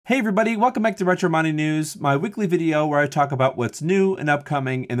Hey everybody, welcome back to Retro Modding News, my weekly video where I talk about what's new and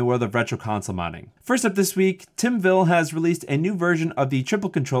upcoming in the world of retro console modding. First up this week, Timville has released a new version of the Triple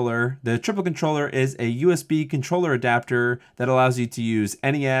Controller. The Triple Controller is a USB controller adapter that allows you to use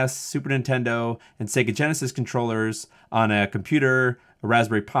NES, Super Nintendo, and Sega Genesis controllers on a computer, a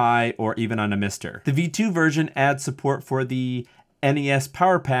Raspberry Pi, or even on a Mister. The V2 version adds support for the NES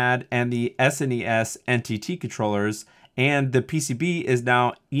Power Pad and the SNES NTT controllers, and the PCB is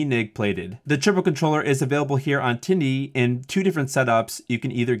now ENIG plated. The Triple Controller is available here on Tindy in two different setups. You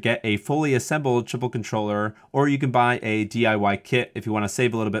can either get a fully assembled Triple Controller, or you can buy a DIY kit if you want to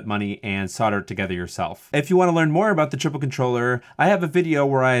save a little bit money and solder it together yourself. If you want to learn more about the Triple Controller, I have a video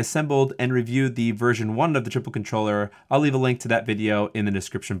where I assembled and reviewed the version 1 of the Triple Controller. I'll leave a link to that video in the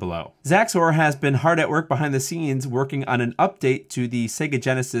description below. Zaxor has been hard at work behind the scenes working on an update to the Sega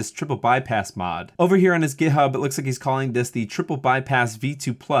Genesis Triple Bypass mod. Over here on his GitHub, it looks like he's calling this the Triple Bypass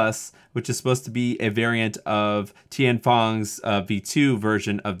V2 Plus, which is supposed to be a variant of Tianfeng's V2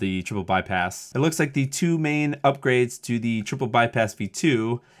 version of the Triple Bypass. It looks like the two main upgrades to the Triple Bypass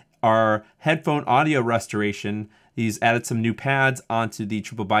V2 are headphone audio restoration. He's added some new pads onto the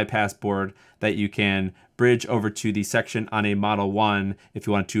Triple Bypass board that you can bridge over to the section on a Model 1 if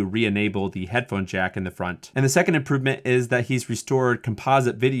you want to re-enable the headphone jack in the front. And the second improvement is that he's restored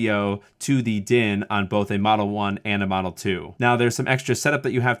composite video to the DIN on both a Model 1 and a Model 2. Now there's some extra setup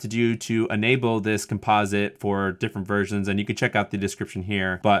that you have to do to enable this composite for different versions, and you can check out the description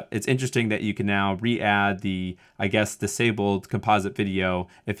here, but it's interesting that you can now re-add the, I guess, disabled composite video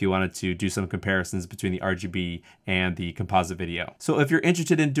if you wanted to do some comparisons between the RGB and the composite video. So if you're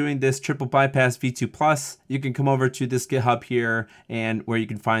interested in doing this Triple Bypass V2 Plus, you can come over to this GitHub here and where you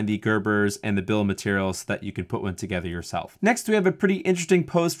can find the Gerbers and the bill of materials so that you can put one together yourself. Next, we have a pretty interesting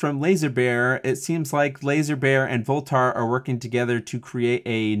post from LaserBear. It seems like LaserBear and Voultar are working together to create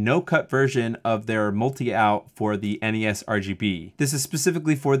a no-cut version of their Multiout for the NES RGB. This is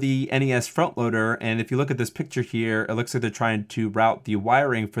specifically for the NES front loader, and if you look at this picture here, it looks like they're trying to route the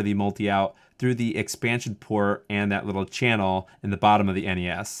wiring for the Multiout through the expansion port and that little channel in the bottom of the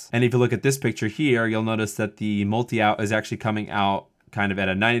NES. And if you look at this picture here, you'll notice that the Multiout is actually coming out kind of at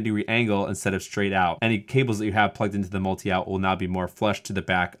a 90-degree angle instead of straight out. Any cables that you have plugged into the Multiout will now be more flush to the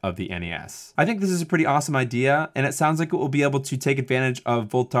back of the NES. I think this is a pretty awesome idea, and it sounds like it will be able to take advantage of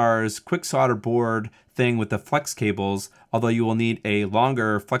Voultar's quick solder board thing with the flex cables, although you will need a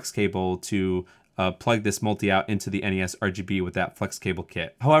longer flex cable to plug this Multiout into the NES RGB with that flex cable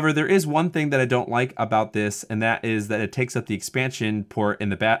kit. However, there is one thing that I don't like about this, and that is that it takes up the expansion port in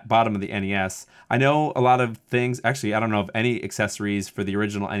the bottom of the NES. I know a lot of things, actually I don't know if any accessories for the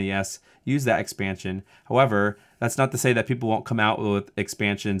original NES use that expansion. However, that's not to say that people won't come out with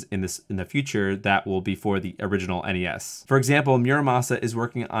expansions in the future that will be for the original NES. For example, Muramasa is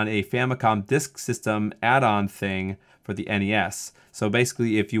working on a Famicom Disk System add-on thing for the NES. So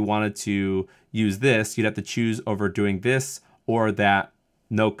basically, if you wanted to use this, you'd have to choose over doing this or that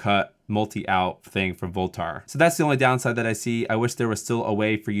no-cut multi-out thing from Voultar. So that's the only downside that I see. I wish there was still a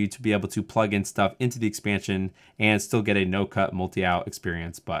way for you to be able to plug in stuff into the expansion and still get a no-cut multi-out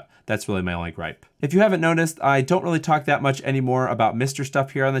experience, but that's really my only gripe. If you haven't noticed, I don't really talk that much anymore about Mister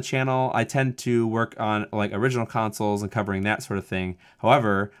stuff here on the channel. I tend to work on like original consoles and covering that sort of thing.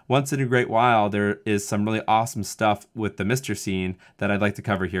 However, once in a great while, there is some really awesome stuff with the Mister scene that I'd like to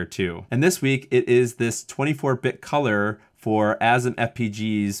cover here too. And this week, it is this 24-bit color for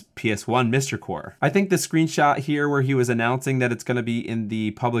ASM-FPG's PS1 Mister Core. I think the screenshot here where he was announcing that it's gonna be in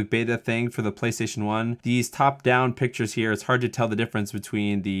the public beta thing for the PlayStation 1, these top-down pictures here, it's hard to tell the difference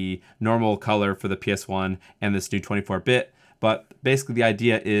between the normal color for the PS1 and this new 24-bit, but basically the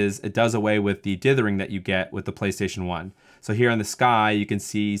idea is it does away with the dithering that you get with the PlayStation 1. So here in the sky, you can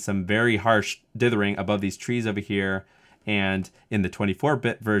see some very harsh dithering above these trees over here, and in the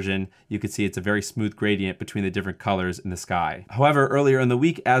 24-bit version, you can see it's a very smooth gradient between the different colors in the sky. However, earlier in the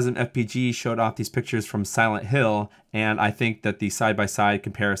week, ASM-FPG showed off these pictures from Silent Hill, and I think that the side-by-side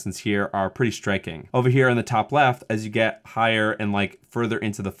comparisons here are pretty striking. Over here in the top left, as you get higher and like further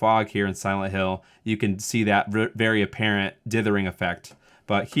into the fog here in Silent Hill, you can see that very apparent dithering effect.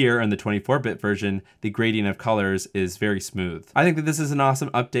 But here in the 24-bit version, the gradient of colors is very smooth. I think that this is an awesome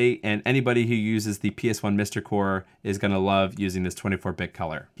update, and anybody who uses the PS1 Mister Core is gonna love using this 24-bit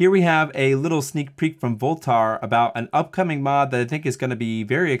color. Here we have a little sneak peek from Voultar about an upcoming mod that I think is gonna be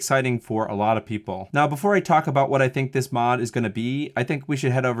very exciting for a lot of people. Now, before I talk about what I think this mod is gonna be, I think we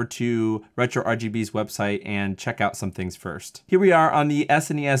should head over to RetroRGB's website and check out some things first. Here we are on the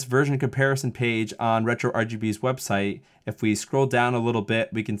SNES version comparison page on RetroRGB's website, If we scroll down a little bit,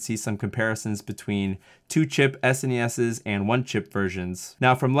 we can see some comparisons between 2-chip SNESs and 1-chip versions.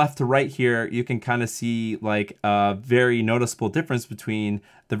 Now from left to right here, you can kind of see like a very noticeable difference between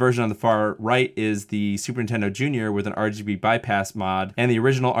the version on the far right is the Super Nintendo Junior with an RGB bypass mod, and the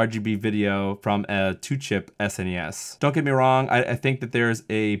original RGB video from a 2-chip SNES. Don't get me wrong, I think that there's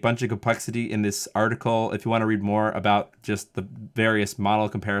a bunch of complexity in this article. If you want to read more about just the various model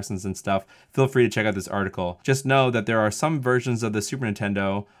comparisons and stuff, feel free to check out this article. Just know that there are some versions of the Super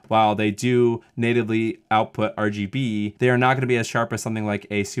Nintendo, while they do natively output RGB, they are not going to be as sharp as something like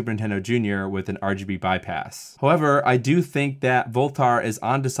a Super Nintendo Junior with an RGB bypass. However, I do think that Voultar is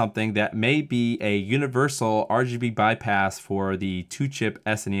onto something that may be a universal RGB bypass for the 2-chip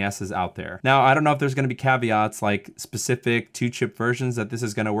SNESs out there. Now, I don't know if there's going to be caveats like specific 2-chip versions that this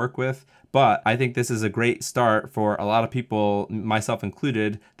is going to work with, but I think this is a great start for a lot of people, myself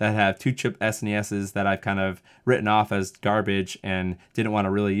included, that have 2-chip SNESs that I've kind of written off as garbage and didn't want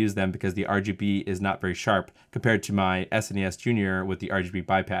to really use them because the RGB is not very sharp compared to my SNES Junior with the RGB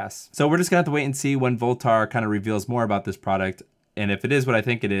bypass. So we're just gonna have to wait and see when Voultar kind of reveals more about this product. And if it is what I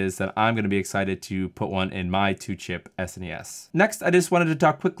think it is, then I'm going to be excited to put one in my 2-chip SNES. Next, I just wanted to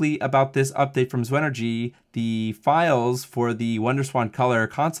talk quickly about this update from Zwenergy. The files for the WonderSwan color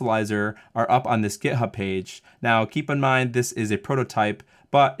Consolizer are up on this GitHub page. Now, keep in mind this is a prototype,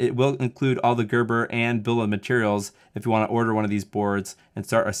 but it will include all the Gerber and bill of materials if you want to order one of these boards and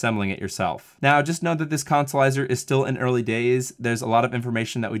start assembling it yourself. Now, just know that this Consolizer is still in early days. There's a lot of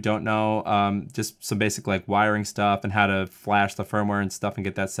information that we don't know, just some basic like wiring stuff and how to flash the firmware and stuff and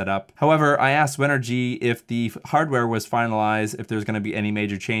get that set up. However, I asked Zwenergy if the hardware was finalized, if there's going to be any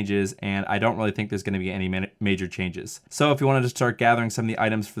major changes, and I don't really think there's going to be any major changes. So if you wanted to start gathering some of the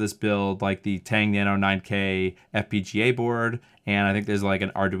items for this build, like the Tang Nano 9K FPGA board, and I think there's like an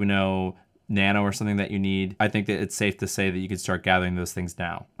Arduino Nano or something that you need, I think that it's safe to say that you can start gathering those things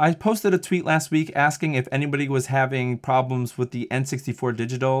now. I posted a tweet last week asking if anybody was having problems with the N64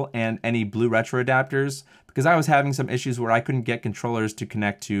 digital and any BlueRetro adapters, because I was having some issues where I couldn't get controllers to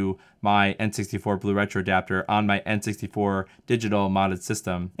connect to my N64 BlueRetro adapter on my N64 digital modded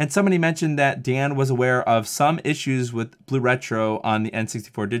system. And somebody mentioned that Dan was aware of some issues with BlueRetro on the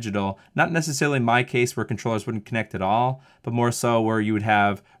N64 digital, not necessarily my case where controllers wouldn't connect at all, but more so where you would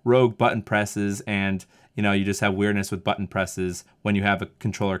have rogue button presses and you just have weirdness with button presses when you have a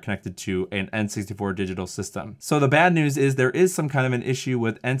controller connected to an N64 digital system. So the bad news is there is some kind of an issue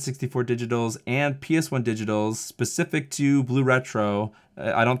with N64 digitals and PS1 digitals specific to BlueRetro.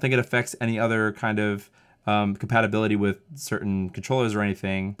 I don't think it affects any other kind of compatibility with certain controllers or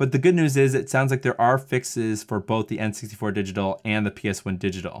anything. But the good news is it sounds like there are fixes for both the N64 digital and the PS1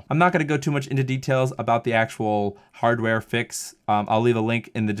 digital. I'm not going to go too much into details about the actual hardware fix. I'll leave a link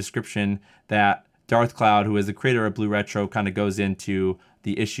in the description that Darth Cloud, who is the creator of BlueRetro, kind of goes into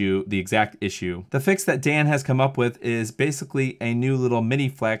the issue, the exact issue. The fix that Dan has come up with is basically a new little mini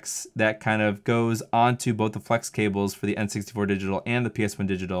flex that kind of goes onto both the flex cables for the N64 digital and the PS1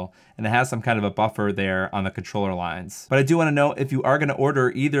 digital, and it has some kind of a buffer there on the controller lines. But I do want to note, if you are going to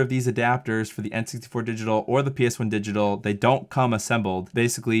order either of these adapters for the N64 digital or the PS1 digital, they don't come assembled.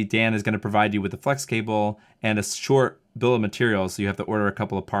 Basically, Dan is going to provide you with a flex cable and a short bill of materials, so you have to order a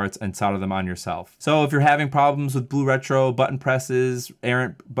couple of parts and solder them on yourself. So if you're having problems with BlueRetro button presses,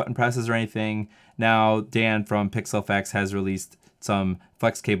 errant button presses or anything, now Dan from PixelFX has released some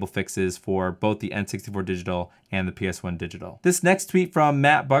flex cable fixes for both the N64 digital and the PS1 digital. This next tweet from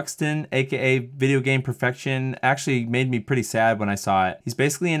Matt Buxton, aka Video Game Perfection, actually made me pretty sad when I saw it. He's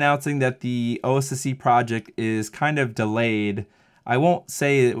basically announcing that the OSSC project is kind of delayed. I won't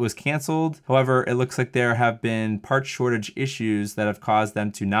say it was canceled. However, it looks like there have been part shortage issues that have caused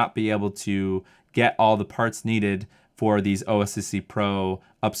them to not be able to get all the parts needed for these OSSC Pro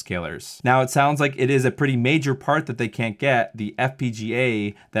upscalers. Now, it sounds like it is a pretty major part that they can't get, the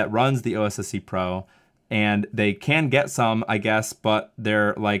FPGA that runs the OSSC Pro, and they can get some, I guess, but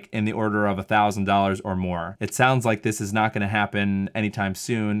they're like in the order of $1,000 or more. It sounds like this is not going to happen anytime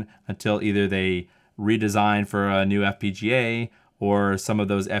soon until either they redesign for a new FPGA or some of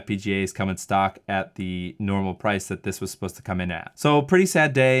those FPGAs come in stock at the normal price that this was supposed to come in at. So pretty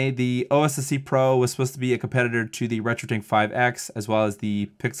sad day. The OSSC Pro was supposed to be a competitor to the RetroTink 5X as well as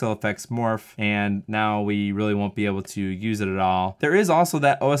the PixelFX Morph, and now we really won't be able to use it at all. There is also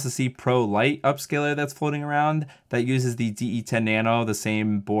that OSSC Pro Lite upscaler that's floating around that uses the DE10 Nano, the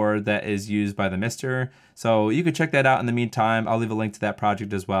same board that is used by the Mister. So you could check that out in the meantime. I'll leave a link to that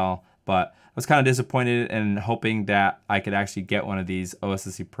project as well. But was kind of disappointed and hoping that I could actually get one of these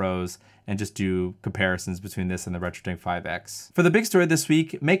OSSC Pros and just do comparisons between this and the RetroTink 5X. For the big story this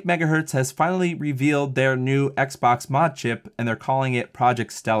week, MakeMHz has finally revealed their new Xbox mod chip, and they're calling it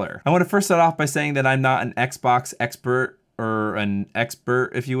Project Stellar. I want to first start off by saying that I'm not an Xbox expert, or an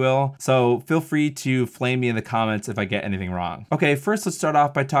expert, if you will. So feel free to flame me in the comments if I get anything wrong. Okay, first let's start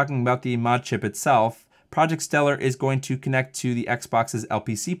off by talking about the mod chip itself. Project Stellar is going to connect to the Xbox's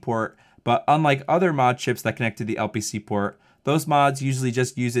LPC port, but unlike other mod chips that connect to the LPC port, those mods usually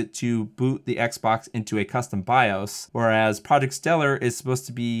just use it to boot the Xbox into a custom BIOS, whereas Project Stellar is supposed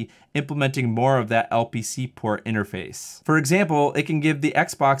to be implementing more of that LPC port interface. For example, it can give the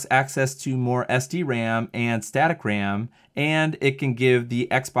Xbox access to more SD RAM and static RAM, and it can give the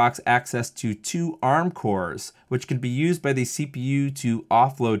Xbox access to 2 ARM cores, which can be used by the CPU to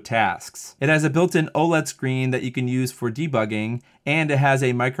offload tasks. It has a built-in OLED screen that you can use for debugging, and it has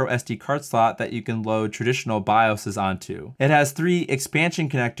a micro SD card slot that you can load traditional BIOSes onto. It has 3 expansion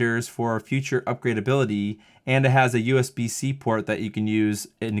connectors for future upgradability, and it has a USB-C port that you can use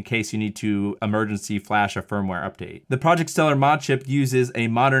in case you need to emergency flash a firmware update. The Project Stellar mod chip uses a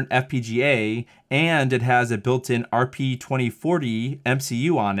modern FPGA, and it has a built-in RP2040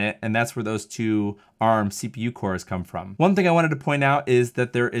 MCU on it, and that's where those 2 ARM CPU cores come from. One thing I wanted to point out is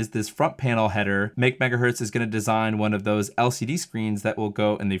that there is this front panel header. MakeMHz is going to design one of those LCD screens that will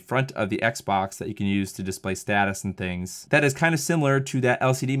go in the front of the Xbox that you can use to display status and things. That is kind of similar to that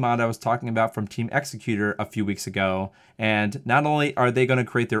LCD mod I was talking about from Team Executor a few weeks ago. And not only are they going to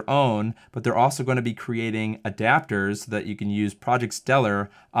create their own, but they're also going to be creating adapters so that you can use Project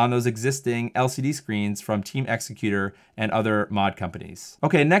Stellar on those existing LCD screens from Team Executor and other mod companies.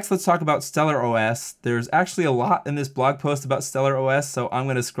 Okay, next let's talk about StellarOS. There's actually a lot in this blog post about StellarOS, so I'm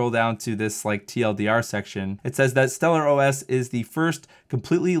going to scroll down to this like TLDR section. It says that StellarOS is the first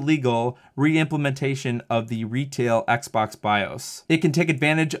completely legal re-implementation of the retail Xbox BIOS. It can take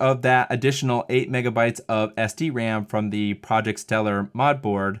advantage of that additional 8 megabytes of SD RAM from the Project Stellar mod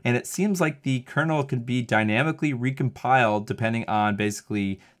board, and it seems like the kernel can be dynamically recompiled depending on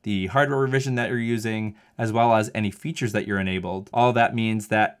basically the hardware revision that you're using, as well as any features that you're enabled. All that means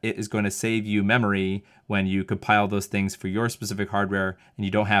that it is going to save you memory when you compile those things for your specific hardware and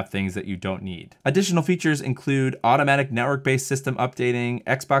you don't have things that you don't need. Additional features include automatic network-based system updating,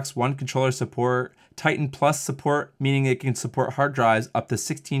 Xbox One controller support, Titan Plus support, meaning it can support hard drives up to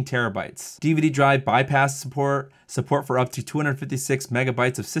 16 terabytes, DVD drive bypass support, support for up to 256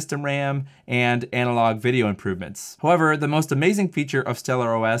 megabytes of system RAM, and analog video improvements. However, the most amazing feature of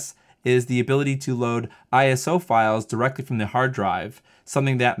StellarOS is the ability to load ISO files directly from the hard drive,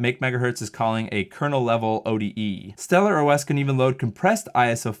 something that MakeMHz is calling a kernel-level ODE. StellarOS can even load compressed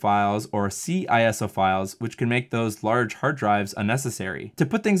ISO files or CISO files, which can make those large hard drives unnecessary. To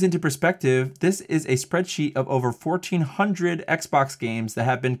put things into perspective, this is a spreadsheet of over 1,400 Xbox games that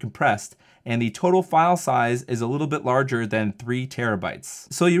have been compressed, and the total file size is a little bit larger than 3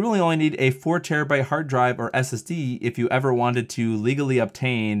 terabytes. So you really only need a 4 terabyte hard drive or SSD if you ever wanted to legally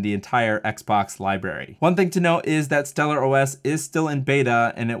obtain the entire Xbox library. One thing to note is that StellarOS is still in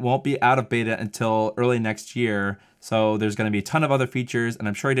beta, and it won't be out of beta until early next year. So there's going to be a ton of other features, and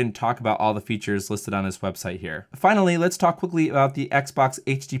I'm sure I didn't talk about all the features listed on this website here. Finally, let's talk quickly about the Xbox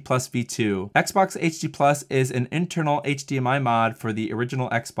HD Plus V2. Xbox HD Plus is an internal HDMI mod for the original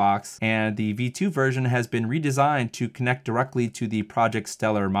Xbox, and the V2 version has been redesigned to connect directly to the Project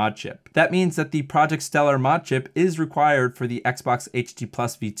Stellar mod chip. That means that the Project Stellar mod chip is required for the Xbox HD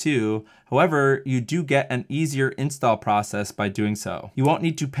Plus V2. However, you do get an easier install process by doing so. You won't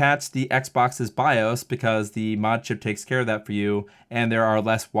need to patch the Xbox's BIOS because the mod chip takes care of that for you, and there are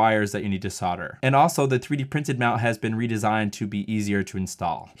less wires that you need to solder. And also, the 3D printed mount has been redesigned to be easier to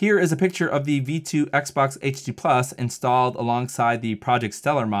install. Here is a picture of the V2 Xbox HD Plus installed alongside the Project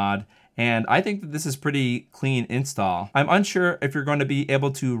Stellar mod, and I think that this is pretty clean install. I'm unsure if you're going to be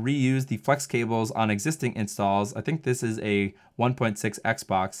able to reuse the flex cables on existing installs. I think this is a 1.6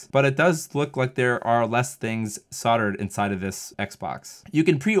 Xbox, but it does look like there are less things soldered inside of this Xbox. You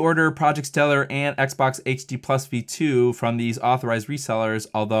can pre-order Project Stellar and Xbox HD Plus V2 from these authorized resellers,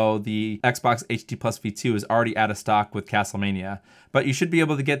 although the Xbox HD Plus V2 is already out of stock with Castlemania, but you should be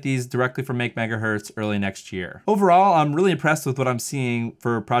able to get these directly from MakeMHz early next year. Overall, I'm really impressed with what I'm seeing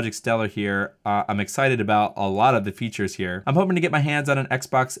for Project Stellar here. I'm excited about a lot of the features here. I'm hoping to get my hands on an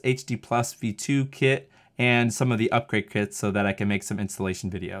Xbox HD Plus V2 kit and some of the upgrade kits so that I can make some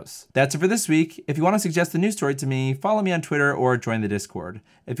installation videos. That's it for this week. If you want to suggest a news story to me, follow me on Twitter or join the Discord.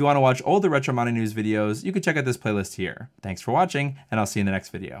 If you want to watch older retro modding news videos, you can check out this playlist here. Thanks for watching, and I'll see you in the next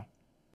video.